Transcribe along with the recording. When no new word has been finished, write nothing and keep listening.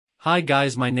Hi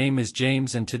guys, my name is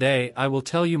James and today I will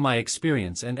tell you my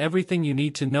experience and everything you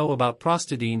need to know about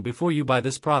Prostadine before you buy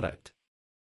this product.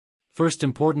 First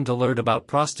important alert about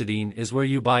Prostadine is where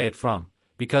you buy it from,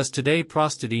 because today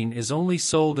Prostadine is only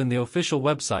sold in the official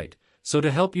website, so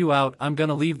to help you out I'm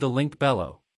gonna leave the link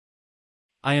below.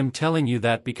 I am telling you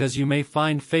that because you may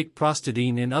find fake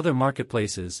Prostadine in other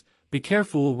marketplaces. Be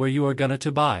careful where you are gonna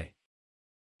to buy.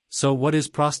 So what is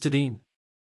Prostadine?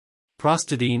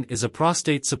 Prostadine is a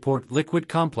prostate support liquid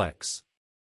complex.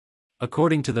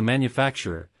 According to the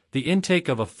manufacturer, the intake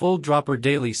of a full dropper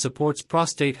daily supports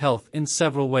prostate health in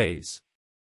several ways.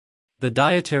 The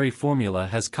dietary formula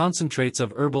has concentrates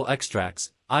of herbal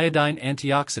extracts, iodine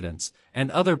antioxidants,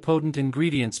 and other potent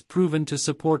ingredients proven to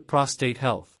support prostate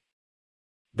health.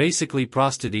 Basically,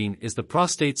 Prostadine is the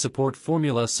prostate support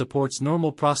formula supports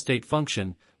normal prostate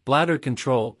function, bladder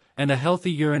control, and a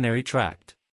healthy urinary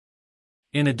tract.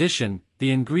 In addition, the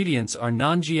ingredients are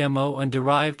non-GMO and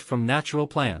derived from natural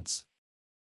plants.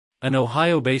 An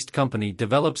Ohio-based company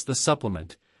develops the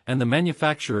supplement, and the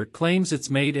manufacturer claims it's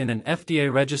made in an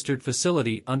FDA-registered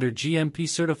facility under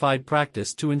GMP-certified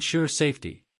practice to ensure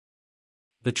safety.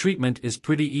 The treatment is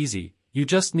pretty easy, you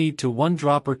just need to one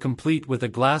dropper complete with a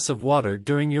glass of water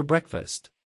during your breakfast.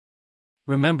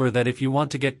 Remember that if you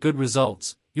want to get good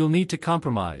results, you'll need to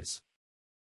compromise.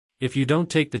 If you don't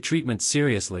take the treatment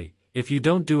seriously, if you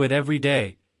don't do it every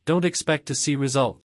day, don't expect to see results.